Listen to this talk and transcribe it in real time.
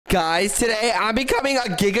Guys, today I'm becoming a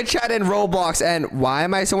GIGACHAD in Roblox, and why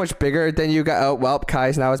am I so much bigger than you guys? Oh, well,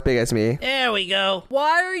 Kai's now as big as me. There we go.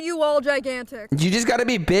 Why are you all gigantic? You just gotta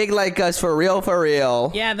be big like us, for real, for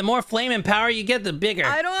real. Yeah, the more flame and power you get, the bigger.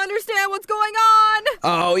 I don't understand what's going on.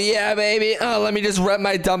 Oh, yeah, baby. Oh, let me just rep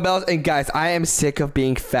my dumbbells. And guys, I am sick of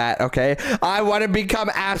being fat, okay? I want to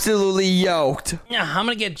become absolutely yoked. Yeah, I'm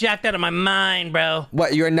gonna get jacked out of my mind, bro.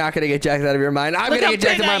 What? You're not gonna get jacked out of your mind? I'm Look gonna how get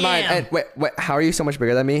jacked big out of my I mind. am. And wait, how are you so much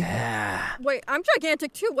bigger than me? Wait, I'm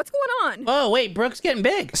gigantic too. What's going on? Oh, wait, Brooke's getting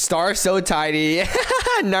big. Star's so tiny.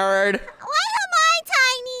 Nerd. Why am I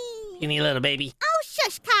tiny? Skinny little baby. Oh,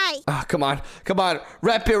 shush, Kai. Oh, come on.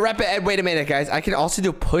 Rep it. And wait a minute, guys. I can also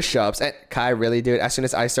do push-ups. And Kai, really, dude? As soon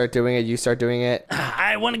as I start doing it, you start doing it?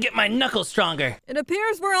 I want to get my knuckles stronger. It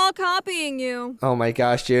appears we're all copying you. Oh my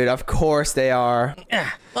gosh, dude. Of course they are.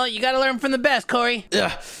 Well, you gotta learn from the best, Kory.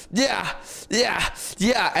 Yeah.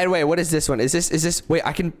 And wait, what is this one? Is this? Wait,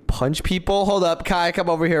 I can punch people? Hold up, Kai. Come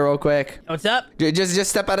over here real quick. What's up? Just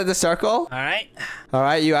step out of the circle. All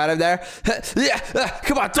right, You out of there? Yeah.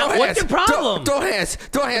 Come on, throw hands. what's your problem? Throw hands,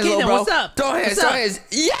 Okay, little then bro. what's up? Throw hands. What's up?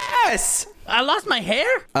 Yes. I lost my hair?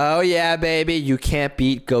 Oh yeah, baby. You can't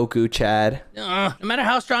beat Goku, Chad. No matter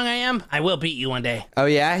how strong I am, I will beat you one day. Oh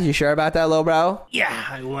yeah? You sure about that, little bro? Yeah,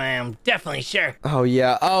 I am definitely sure. Oh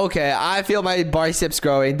yeah. Okay, I feel my biceps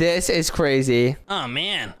growing. This is crazy. Oh,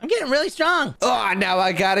 man. I'm getting really strong. Oh, now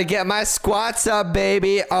I gotta get my squats up,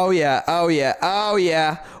 baby. Oh yeah.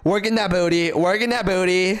 Working that booty.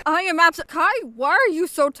 I am absent. Kai, why are you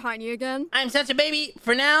so tiny again? I'm such a baby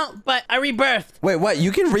for now, but I rebirthed. Wait, what?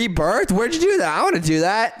 You can rebirth? Where'd you do that? I want to do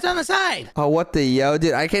that. It's on the side. Oh, what the yo,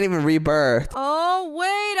 dude? I can't even rebirth. Oh, wait,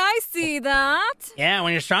 I see that. Yeah,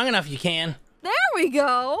 when you're strong enough, you can. There we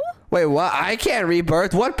go. Wait, what? I can't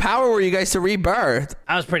rebirth? What power were you guys to rebirth?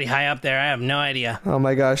 I was pretty high up there. I have no idea. Oh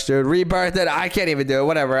my gosh, dude. Rebirth it? I can't even do it.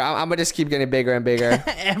 Whatever. I'm gonna just keep getting bigger and bigger.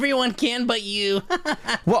 Everyone can but you.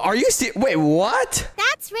 What? Are you Wait, what?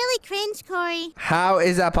 That's really cringe, Kory. How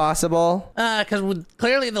is that possible? Because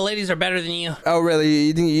clearly the ladies are better than you. Oh, really?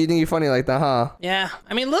 You think you're funny like that, huh? Yeah.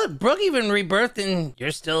 I mean, look, Brooke even rebirthed and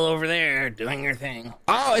you're still over there doing your thing.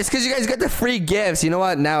 Oh, it's because you guys got the free gifts. You know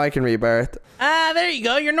what? Now I can rebirth. There you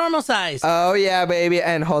go. You're normal size. Oh, yeah, baby.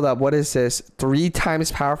 And hold up. What is this? 3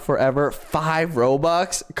 times power forever. 5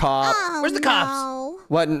 Robux. Cop. Oh, Where's the cops?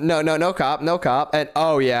 What? No cop. And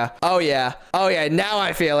oh yeah. Now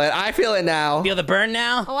I feel it. I feel it now. Feel the burn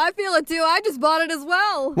now? Oh, I feel it too. I just bought it as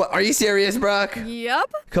well. What? Are you serious, Brooke?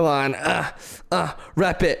 Yep. Come on.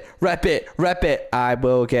 Rep it. I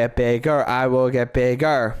will get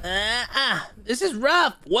bigger. This is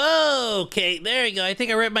rough. Whoa. Okay, there you go. I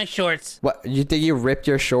think I ripped my shorts. What? You think you ripped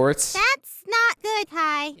your shorts? That's not good,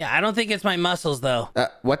 Kai. Yeah, I don't think it's my muscles, though.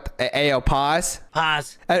 What? Ayo, pause.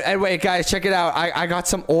 Pause. And wait, guys, check it out. I got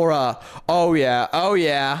some aura. Oh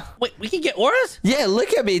yeah. Wait, we can get auras? Yeah,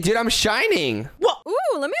 look at me, dude. I'm shining. Whoa.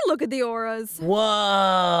 Ooh, let me look at the auras.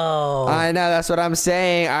 Whoa. I know, that's what I'm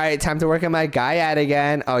saying. All right, time to work on my guy ad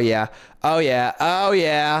again. Oh yeah.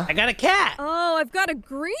 I got a cat. Oh, I've got a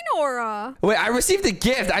green aura. Wait, I received a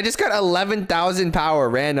gift. I just got 11,000 power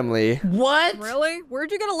randomly. What? Really?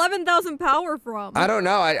 Where'd you get 11,000 power from? I don't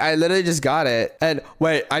know. I literally just got it. And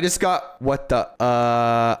wait, I just got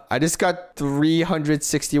I just got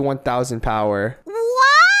 361,000 power.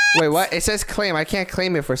 What? Wait, what? It says claim. I can't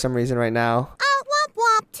claim it for some reason right now. Oh, womp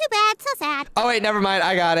womp. Too bad. So sad. Oh wait, never mind.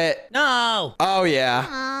 I got it. No. Oh yeah.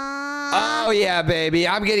 Oh yeah, baby.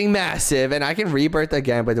 I'm getting massive and I can rebirth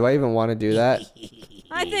again, but do I even want to do that?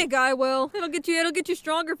 I think I will. It'll get you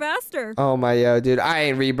stronger faster. Oh my yo, dude. I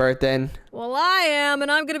ain't rebirthing. Well, I am,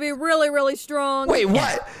 and I'm gonna be really, really strong. Wait,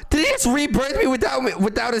 what? Did he just rebirth me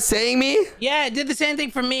without it saying me? Yeah, it did the same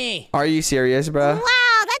thing for me. Are you serious, bro?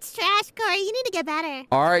 Wow, that's trash, Kory. You need to get better.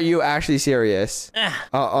 Are you actually serious?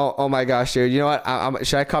 Oh my gosh, dude. You know what?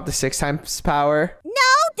 Should I cop the 6 times power? No,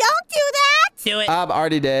 don't do that. Do it.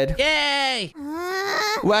 Already did. Yay.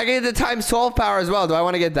 Well, I get the times 12 power as well. Do I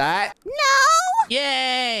want to get that? No.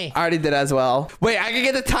 Yay. I already did as well. Wait, I can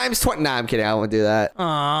get the times 20. Nah, I'm kidding. I won't do that.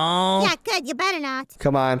 Oh. Yeah, good. You better not.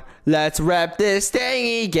 Come on. Let's rep this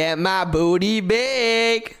thingy. Get my booty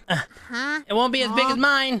big. Huh? It won't be as big as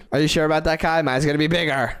mine. Are you sure about that, Kai? Mine's going to be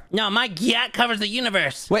bigger. No, my gat covers the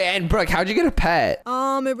universe. Wait, and Brooke, how'd you get a pet?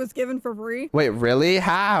 It was given for free. Wait, really?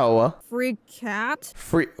 How? Free cat?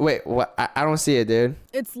 Free? Wait, what? I don't see it, dude.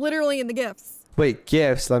 It's literally in the gifts. Wait,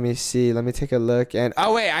 gifts. Let me see. Let me take a look. And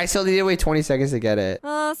oh wait, I still need to wait 20 seconds to get it.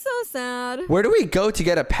 So sad. Where do we go to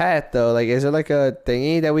get a pet though? Like, is there like a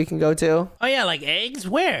thingy that we can go to? Oh, yeah, like eggs?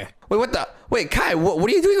 Where? Wait, what the? Wait, Kai, what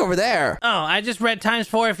are you doing over there? Oh, I just read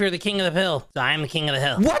 ×4 if you're the king of the hill. So I am the king of the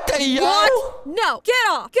hill. What the yo? What? No. Get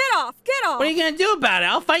off. Get off. Get off. What are you gonna do about it?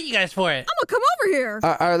 I'll fight you guys for it. I'm gonna come over here.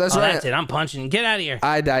 All right, that's Oh, right. that's it. I'm punching. Get out of here.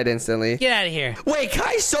 I died instantly. Get out of here. Wait,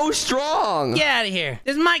 Kai's so strong. Get out of here.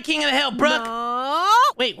 This is my king of the hill, Brooke. No.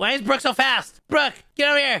 Wait, why is Brooke so fast? Brooke, get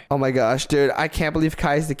over here. Oh my gosh, dude. I can't believe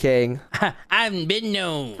Kai's the king. I haven't been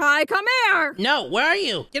known. Kai, come here. No, where are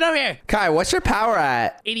you? Get over here. Kai, what's your power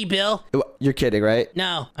at? 80 bill. You're kidding, right?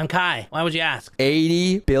 No, I'm Kai. Why would you ask?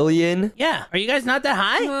 80 billion? Yeah, are you guys not that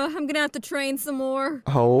high? I'm gonna have to train some more.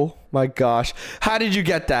 Oh my gosh. How did you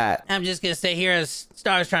get that? I'm just gonna stay here as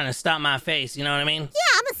Star's trying to stop my face, you know what I mean?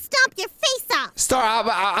 Yeah, I'm gonna stomp your face off. Star,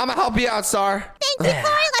 I'm gonna help you out, Star. Thank you,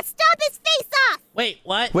 Kory. Let's stomp his face off. Wait,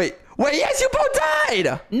 what? Wait, yes, you both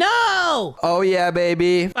died. No! Oh yeah,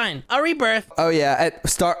 baby. Fine, I'll rebirth. Oh yeah, and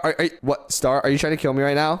Star, what? Star, are you trying to kill me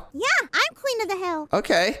right now? Yeah, I'm queen of the hill.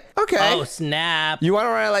 Okay. Oh, snap. You want to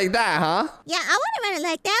run it like that, huh? Yeah, I want to run it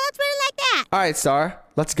like that. Let's run it like that. All right, Star,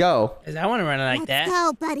 let's go. 'Cause I want to run it like that. Let's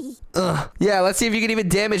go, buddy. Yeah, let's see if you can even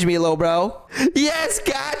damage me, little bro. Yes,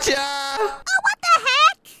 gotcha. Oh, what the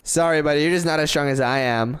heck? Sorry, buddy, you're just not as strong as I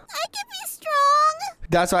am. I can be strong.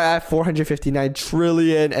 That's why I have 459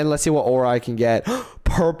 trillion, and let's see what aura I can get.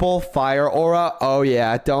 Purple fire aura. Oh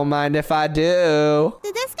yeah, don't mind if I do.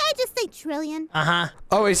 Did this guy just say trillion? Uh-huh.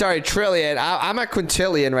 Oh wait, sorry, trillion. I'm at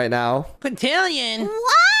quintillion right now. Quintillion?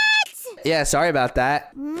 What? Yeah, sorry about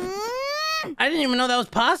that. I didn't even know that was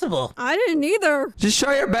possible. I didn't either. Just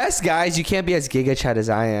show your best, guys. You can't be as GIGACHAD as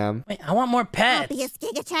I am. Wait, I want more I'll pets. be as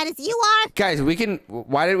GIGACHAD as you are. Guys, we can.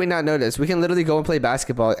 Why did we not notice? We can literally go and play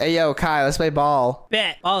basketball. Hey, yo, Kai, let's play ball.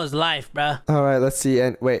 Bet. Ball is life, bruh. All right, let's see.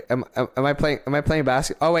 And wait, am I playing? Am I playing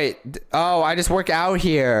basketball? Oh wait. Oh, I just work out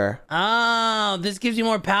here. Oh, this gives you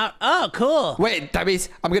more power. Oh, cool. Wait, that means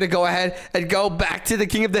I'm gonna go ahead and go back to the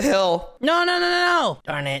king of the hill. No, no, no, no, no.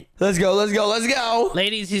 Darn it. Let's go. Let's go. Let's go.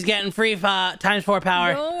 Ladies, he's getting free ×4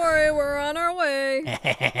 power. Don't worry, we're on our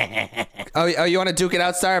way. Oh, you want to duke it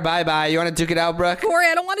out, Star? Bye bye. You want to duke it out, Brooke? Kory,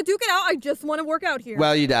 I don't want to duke it out. I just want to work out here.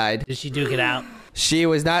 Well, you died. Did she duke it out? She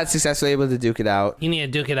was not successfully able to duke it out. You need to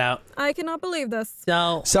duke it out. I cannot believe this.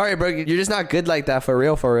 So, Sorry, Brooke. You're just not good like that for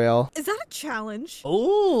real, for real. Is that a challenge?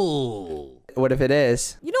 ooh. What if it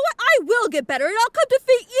is? You know what? I will get better and I'll come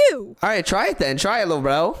defeat you. All right, try it then. Try it, little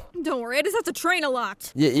bro. Don't worry, I just have to train a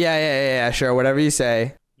lot. Yeah. Sure, whatever you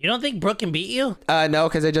say. You don't think Brooke can beat you? No,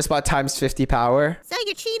 because I just bought ×50 power. So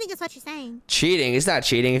you're cheating is what you're saying. Cheating? It's not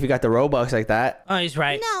cheating if you got the Robux like that. Oh, he's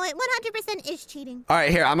right. No, it 100% is cheating. All right,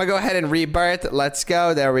 here. I'm going to go ahead and rebirth. Let's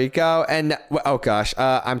go. There we go. And, oh gosh.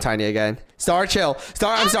 I'm tiny again. Star, chill.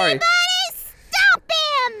 Star, I'm sorry. Everybody stop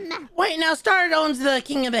him! Wait, now Star owns the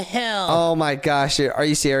king of the hill. Oh my gosh. Are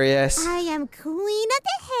you serious? I am queen of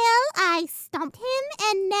the hill. I stomped him,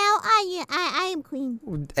 and now I am queen.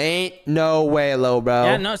 Ain't no way, little bro.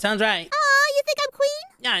 Yeah, no, sounds right. Oh, you think I'm queen?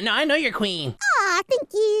 Yeah, no, I know you're queen. Aw,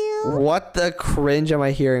 thank you. What the cringe am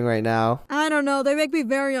I hearing right now? I don't know, they make me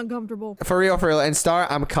very uncomfortable. For real, for real. And Star,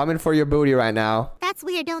 I'm coming for your booty right now. That's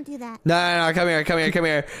weird. Don't do that. No. Come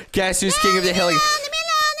here. Guess who's king of the hill? Leave me alone.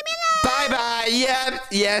 Bye-bye. Yep.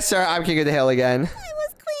 Yes, sir. I'm king of the hill again. I was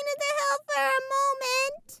queen of the hill for a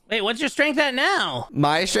moment. Wait, what's your strength at now?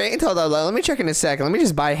 My strength? Hold on. Let me check in a second. Let me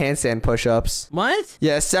just buy handstand push-ups. What?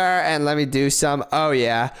 Yes, sir. And let me do some. Oh,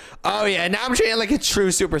 yeah. Now I'm training like a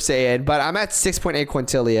true Super Saiyan, but I'm at 6.8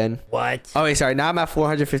 quintillion. What? Oh, wait, sorry. Now I'm at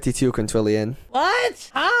 452 quintillion.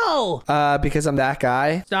 What? How? Because I'm that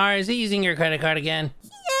guy. Star, is he using your credit card again?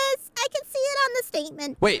 Yes, I can see it on the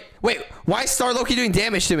statement. Wait. Why is Star Loki doing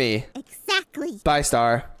damage to me? Exactly. Bye,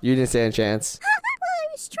 Star. You didn't stand a chance. Well,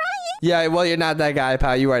 I was trying. Yeah, well, you're not that guy,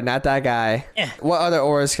 pal. You are not that guy. Eh. What other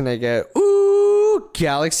auras can I get? Ooh,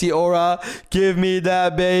 galaxy aura. Give me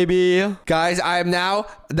that, baby. Guys, I am now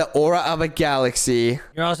the aura of a galaxy.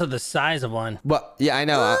 You're also the size of one. But yeah, I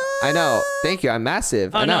know. I know. Thank you. I'm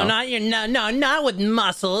massive. Oh, I know. no, not your, not with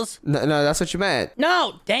muscles. No, that's what you meant.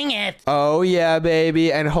 No, dang it. Oh, yeah,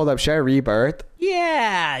 baby. And hold up. Should I rebirth?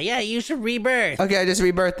 Yeah, you should rebirth. Okay, I just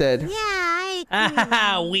rebirthed. Yeah, I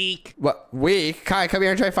Ah, weak. What? Weak? Kai, come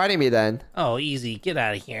here and try fighting me then. Oh, easy. Get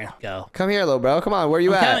out of here. Go. Come here, little bro. Come on. Where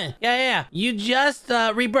you I'm at? coming. Yeah. You just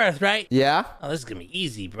rebirthed, right? Yeah? Oh, this is gonna be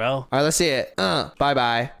easy, bro. All right, let's see it.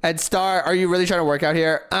 Bye-bye. And Star, are you really trying to work out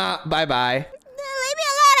here? Bye-bye. Leave me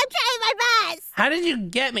alone. I'm trying my best. How did you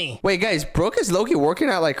get me? Wait, guys, Brooke is low-key working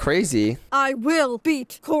out like crazy. I will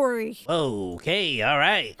beat Kory. Okay, all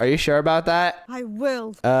right. Are you sure about that? I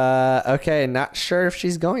will. Okay, not sure if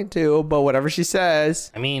she's going to, but whatever she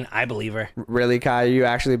says. I mean, I believe her. Really, Kai, you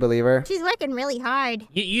actually believe her? She's working really hard.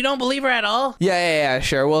 You don't believe her at all? Yeah,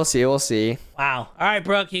 sure. We'll see. Wow. All right,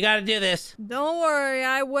 Brooke, you got to do this. Don't worry,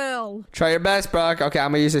 I will. Try your best, Brooke. Okay,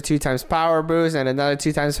 I'm gonna use a 2 times power boost and another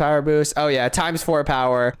 2 times power boost. Oh yeah, times 4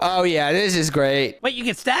 power. Oh yeah, this is great. Wait, you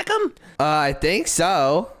can stack them? I think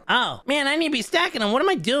so. Oh, man, I need to be stacking them. What am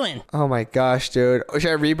I doing? Oh my gosh, dude. Should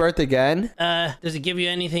I rebirth again? Does it give you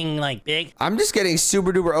anything, like, big? I'm just getting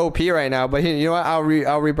super duper OP right now, but you know what? I'll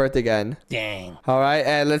rebirth again. Dang. All right,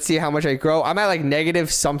 and let's see how much I grow. I'm at like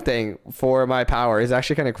negative something for my power. It's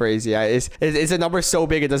actually kind of crazy. It's a number so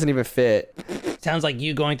big it doesn't even fit. Sounds like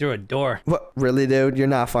you going through a door. What? Really, dude? You're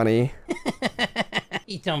not funny.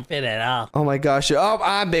 You don't fit at all. Oh my gosh. Oh,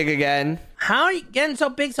 I'm big again. How are you getting so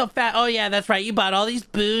big so fast? Oh, yeah, that's right. You bought all these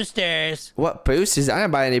boosters. What boosters? I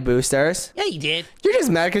didn't buy any boosters. Yeah, you did. You're just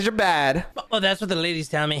mad because you're bad. Oh, that's what the ladies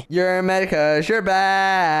tell me. You're mad because you're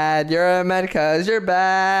bad. You're mad because you're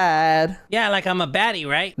bad. Yeah, like I'm a baddie,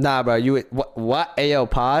 right? Nah, bro. What? Ayo,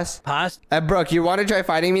 pause. Pause. Brooke, you want to try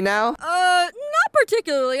fighting me now? Not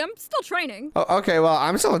particularly. I'm still training. Oh, okay, well,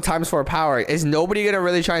 I'm still in times 4 power. Is nobody going to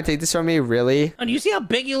really try and take this from me? Really? Oh, do you see how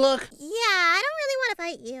big you look? Yeah, I don't really want to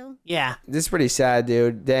fight you. Yeah. This is pretty sad,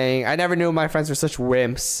 dude. Dang. I never knew my friends were such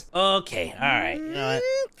wimps. Okay, all right. You know what?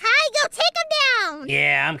 Kai, go take him down.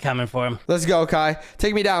 Yeah, I'm coming for him. Let's go, Kai.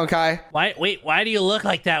 Take me down, Kai. Wait, why do you look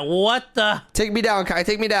like that? What the? Take me down, Kai.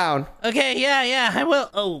 Take me down. Okay, yeah, I will.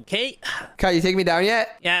 Okay. Kai, you take me down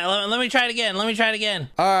yet? Yeah, let me try it again.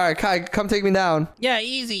 All right, Kai, come take me down. Yeah,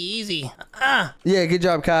 easy. Yeah, good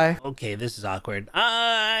job, Kai. Okay, this is awkward.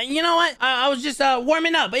 You know what? I was just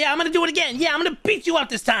warming up. But yeah, I'm gonna do it again. Yeah, I'm gonna beat you up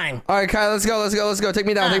this time. All right, Kai, let's go. Take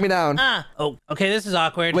me down. Oh, okay, this is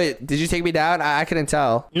awkward. Wait, did you take me down? I couldn't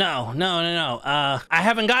tell. No. I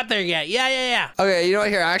haven't got there yet. Yeah. Okay, you know what?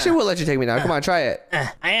 Here, I actually will let you take me down. Come on, try it.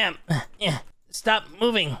 I am. Yeah. Stop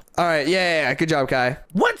moving. All right, yeah. Good job, Kai.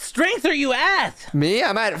 What strength are you at? Me?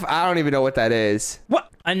 I'm at, I don't even know what that is. What?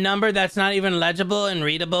 A number that's not even legible and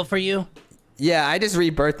readable for you? Yeah, I just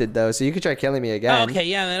rebirthed it, though, so you could try killing me again. Oh, okay,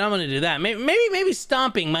 yeah, then I'm gonna do that. Maybe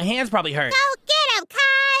stomping. My hands probably hurt. Go get him,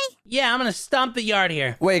 Kai. Yeah, I'm gonna stomp the yard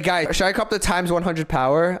here. Wait, guys, should I cop the times 100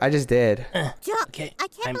 power? I just did. Okay. I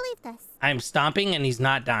can't believe this. I'm stomping and he's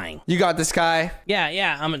not dying. You got this, Kai.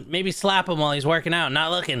 Yeah, I'm gonna maybe slap him while he's working out,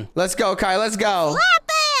 not looking. Let's go, Kai, let's go.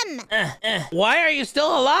 Slap him. Why are you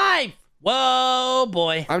still alive? Whoa,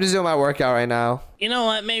 boy. I'm just doing my workout right now. You know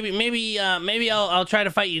what? Maybe I'll try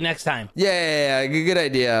to fight you next time. Yeah, good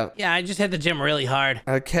idea. Yeah, I just hit the gym really hard.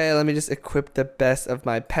 Okay, let me just equip the best of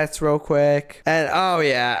my pets real quick. And oh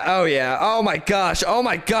yeah. Oh my gosh.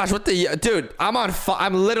 What the dude?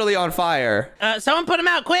 I'm literally on fire. Someone put him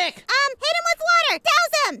out quick. Hit him with water.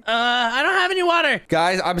 Douse him. I don't have any water.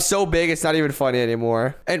 Guys, I'm so big it's not even funny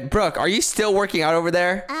anymore. And Brooke, are you still working out over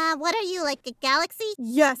there? What are you, like a galaxy?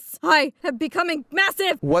 Yes, I am becoming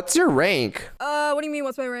massive. What's your rank? What do you mean?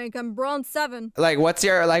 What's my rank? I'm bronze 7. Like what's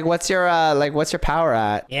your power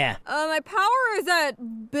at? Yeah. My power is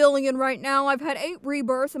at billion right now. I've had 8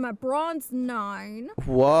 rebirths. I'm at bronze 9.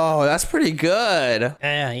 Whoa, that's pretty good.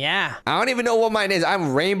 Yeah. I don't even know what mine is.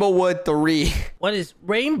 I'm Rainbow Wood 3. What is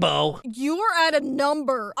rainbow? You're at a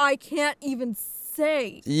number I can't even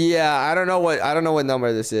say. Yeah, I don't know what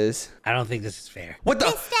number this is. I don't think this is fair. What the?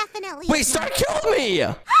 This definitely. Wait, start killing me! Wait!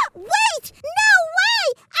 No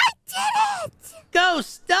way! I did it! Go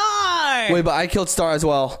Star! Wait, but I killed Star as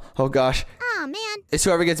well. Oh gosh. Oh man. It's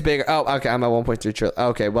whoever gets bigger. Oh, okay, I'm at 1.3 trillion.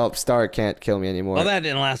 Okay, well, Star can't kill me anymore. Well, that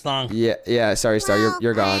didn't last long. Yeah, sorry, Star, Well,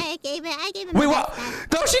 you're gone. I gave him. Wait, my what?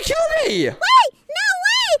 best. No, she killed me! Wait! No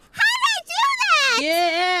way! How did I do that?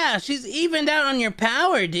 Yeah, she's evened out on your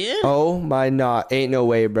power, dude. Oh my not. Ain't no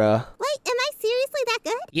way, bruh. Wait, am I seriously that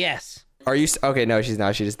good? Yes. Are you? Okay, no, she's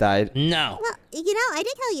not. She just died. No. Well, you know, I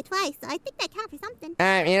did kill you twice, so I think that counts for something.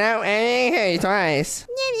 You know, I didn't kill you twice.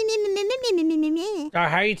 Star,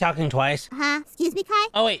 how are you talking twice? Excuse me, Kai?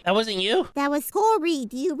 Oh, wait, that wasn't you? That was Kory.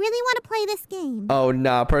 Do you really want to play this game? Oh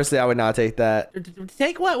no, personally, I would not take that.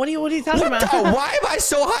 Take what? What are you talking What about? the? Why am I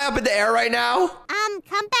so high up in the air right now?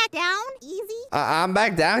 Come back down. Easy. I'm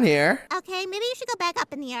back down here. Okay, maybe you should go back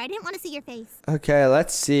up in the air. I didn't want to see your face. Okay,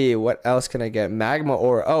 let's see. What else can I get? Magma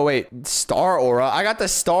aura. Oh, wait. Star aura. I got the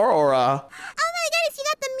star aura. Oh my goodness, you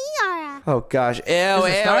got the me aura. Oh gosh. Ew, ew, There's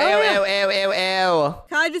a ew, star area? ew, ew, ew, ew.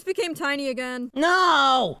 Kai just became tiny again.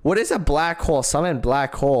 No. What is a black hole? Summon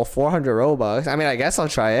black hole. 400 Robux. I mean, I guess I'll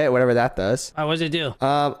try it. Whatever that does. What does it do?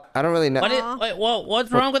 I don't really know. Wait,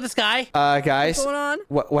 what's wrong with the sky? Guys. What's going on?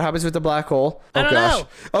 What happens with the black hole? I don't know.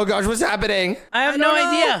 Oh gosh, what's happening? I have no don't know.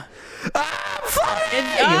 idea. Ah, I'm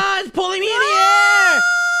floating! It's pulling me in the air.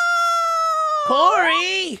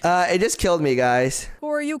 Kory. It just killed me, guys.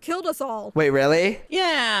 Kory, you killed us all. Wait, really?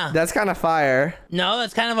 Yeah. That's kind of fire. No,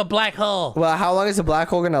 that's kind of a black hole. Well, how long is the black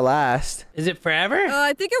hole gonna last? Is it forever?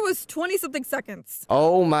 I think it was 20-something seconds.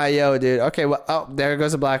 Oh my yo, dude. Okay, well, oh, there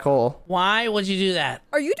goes a black hole. Why would you do that?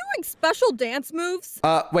 Are you doing special dance moves?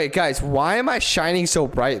 Wait, guys, why am I shining so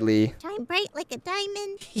brightly? Shine bright like a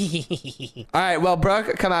diamond. All right, well,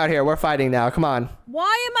 Brooke, come out here. We're fighting now. Come on.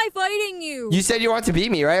 Why am I fighting you? You said you want to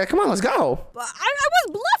beat me, right? Come on, let's go. I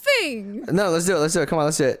was bluffing. No, let's do it. Let's do it. Come on,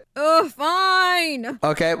 let's do it. Ugh, fine.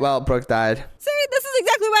 Okay, well, Brooke died. See, this is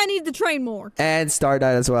exactly why I need to train more. And Star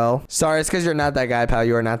died as well. Star, it's because you're not that guy, pal.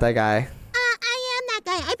 You are not that guy. I am that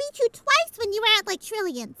guy. I beat you twice when you were at like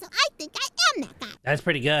trillion, so I think I am that guy. That's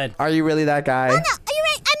pretty good. Are you really that guy? Oh no, you're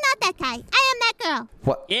right. I'm not that guy. I am that girl.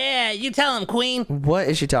 What? Yeah, you tell him, Queen. What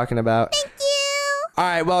is she talking about? Thank you. All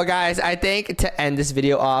right, well, guys, I think to end this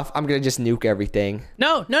video off, I'm going to just nuke everything.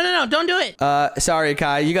 No, don't do it. Sorry,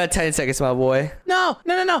 Kai. You got 10 seconds, my boy. No.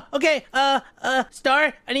 Okay,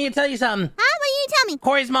 Star, I need to tell you something. Huh? What you tell me?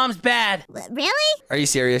 Kory's mom's bad. Really? Are you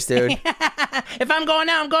serious, dude? If I'm going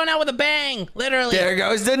out with a bang. Literally. There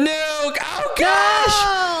goes the nuke. Oh,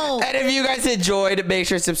 gosh. No! And if you guys enjoyed, make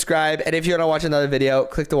sure to subscribe. And if you want to watch another video,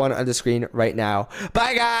 click the one on the screen right now.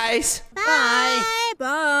 Bye, guys. Bye.